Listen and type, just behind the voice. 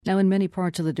Now, in many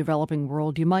parts of the developing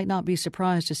world, you might not be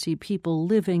surprised to see people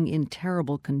living in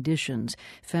terrible conditions,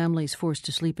 families forced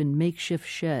to sleep in makeshift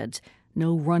sheds,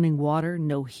 no running water,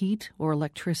 no heat or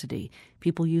electricity,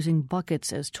 people using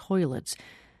buckets as toilets.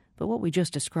 But what we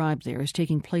just described there is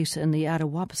taking place in the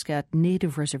Attawapiskat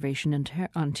Native Reservation in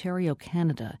Ontario,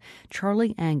 Canada.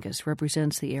 Charlie Angus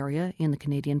represents the area in the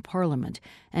Canadian Parliament.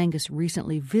 Angus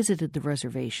recently visited the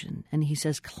reservation, and he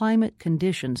says climate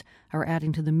conditions are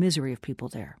adding to the misery of people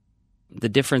there. The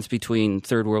difference between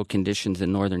third world conditions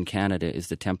in northern Canada is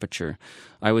the temperature.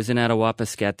 I was in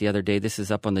Attawapiskat the other day. This is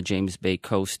up on the James Bay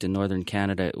coast in northern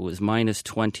Canada. It was minus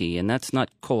 20, and that's not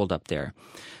cold up there.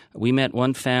 We met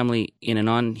one family in an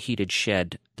unheated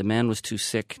shed. The man was too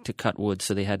sick to cut wood,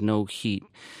 so they had no heat.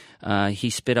 He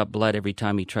spit up blood every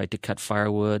time he tried to cut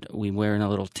firewood. We were in a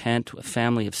little tent, a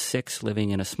family of 6 living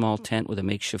in a small tent with a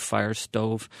makeshift fire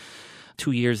stove.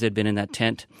 2 years they'd been in that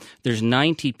tent. There's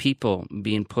 90 people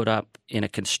being put up in a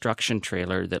construction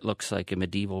trailer that looks like a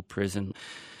medieval prison.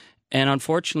 And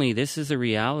unfortunately, this is a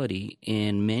reality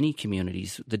in many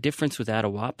communities. The difference with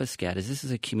Attawapiskat is this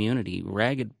is a community,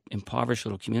 ragged, impoverished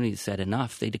little community that said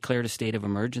enough. They declared a state of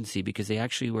emergency because they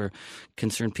actually were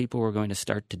concerned people were going to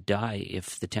start to die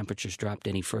if the temperatures dropped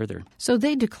any further. So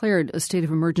they declared a state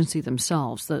of emergency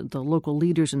themselves, the local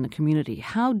leaders in the community.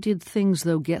 How did things,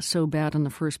 though, get so bad in the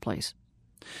first place?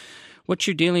 What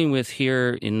you're dealing with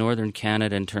here in northern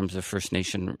Canada in terms of First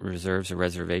Nation reserves or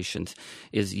reservations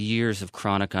is years of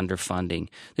chronic underfunding.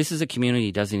 This is a community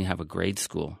that doesn't even have a grade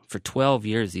school. For 12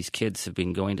 years, these kids have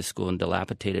been going to school in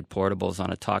dilapidated portables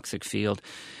on a toxic field.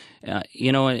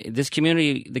 This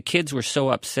community, the kids were so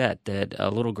upset that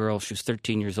a little girl, she was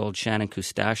 13 years old, Shannon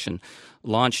Kustashian,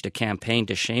 launched a campaign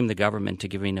to shame the government to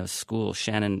giving us school.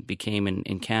 Shannon became,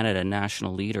 in Canada, a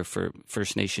national leader for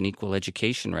First Nation equal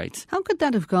education rights. How could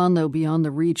that have gone, though, beyond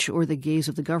the reach or the gaze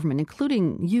of the government,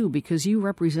 including you, because you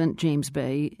represent James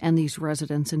Bay and these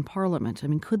residents in Parliament? I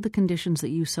mean, could the conditions that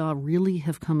you saw really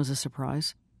have come as a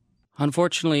surprise?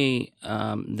 Unfortunately,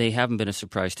 they haven't been a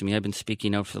surprise to me. I've been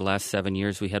speaking out for the last 7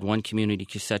 years. We had one community,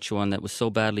 Qusechuan, that was so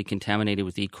badly contaminated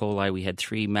with E. coli. We had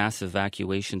 3 massive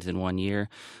evacuations in 1 year.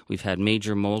 We've had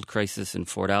major mold crisis in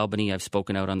Fort Albany. I've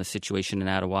spoken out on the situation in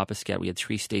Attawapiskat. We had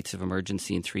 3 states of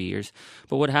emergency in 3 years.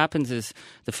 But what happens is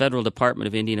the Federal Department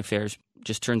of Indian Affairs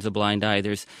just turns a blind eye.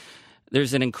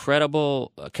 There's an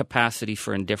incredible capacity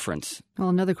for indifference. Well,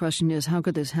 another question is, how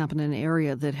could this happen in an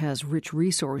area that has rich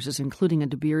resources, including a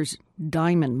De Beers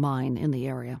diamond mine in the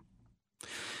area?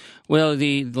 Well,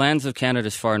 the lands of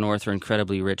Canada's far north are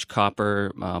incredibly rich: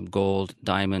 copper, gold,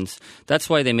 diamonds. That's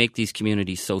why they make these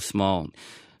communities so small,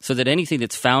 so that anything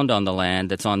that's found on the land,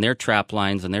 that's on their trap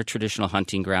lines, on their traditional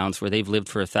hunting grounds where they've lived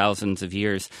for thousands of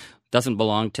years, doesn't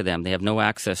belong to them. They have no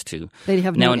access to. They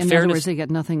have in other words, they get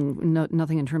nothing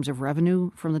in terms of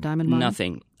revenue from the diamond mine?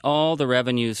 Nothing. All the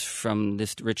revenues from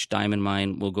this rich diamond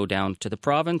mine will go down to the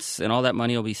province, and all that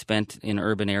money will be spent in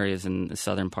urban areas in the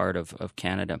southern part of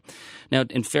Canada. Now,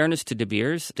 in fairness to De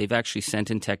Beers, they've actually sent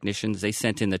in technicians. They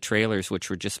sent in the trailers, which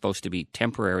were just supposed to be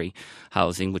temporary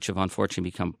housing, which have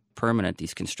unfortunately become permanent,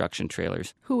 these construction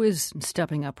trailers. Who is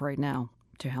stepping up right now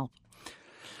to help?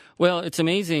 Well, it's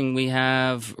amazing. We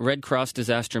have Red Cross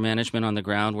disaster management on the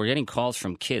ground. We're getting calls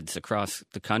from kids across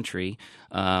the country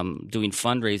doing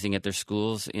fundraising at their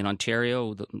schools. In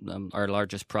Ontario, our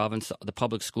largest province, the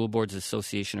Public School Boards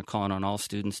Association are calling on all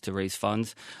students to raise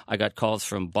funds. I got calls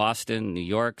from Boston, New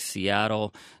York,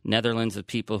 Seattle, Netherlands of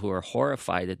people who are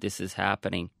horrified that this is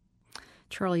happening.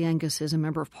 Charlie Angus is a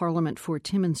member of Parliament for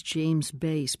Timmins James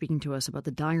Bay, speaking to us about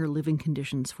the dire living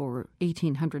conditions for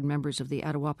 1,800 members of the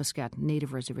Attawapiskat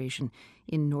Native Reservation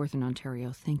in northern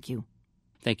Ontario. Thank you.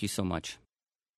 Thank you so much.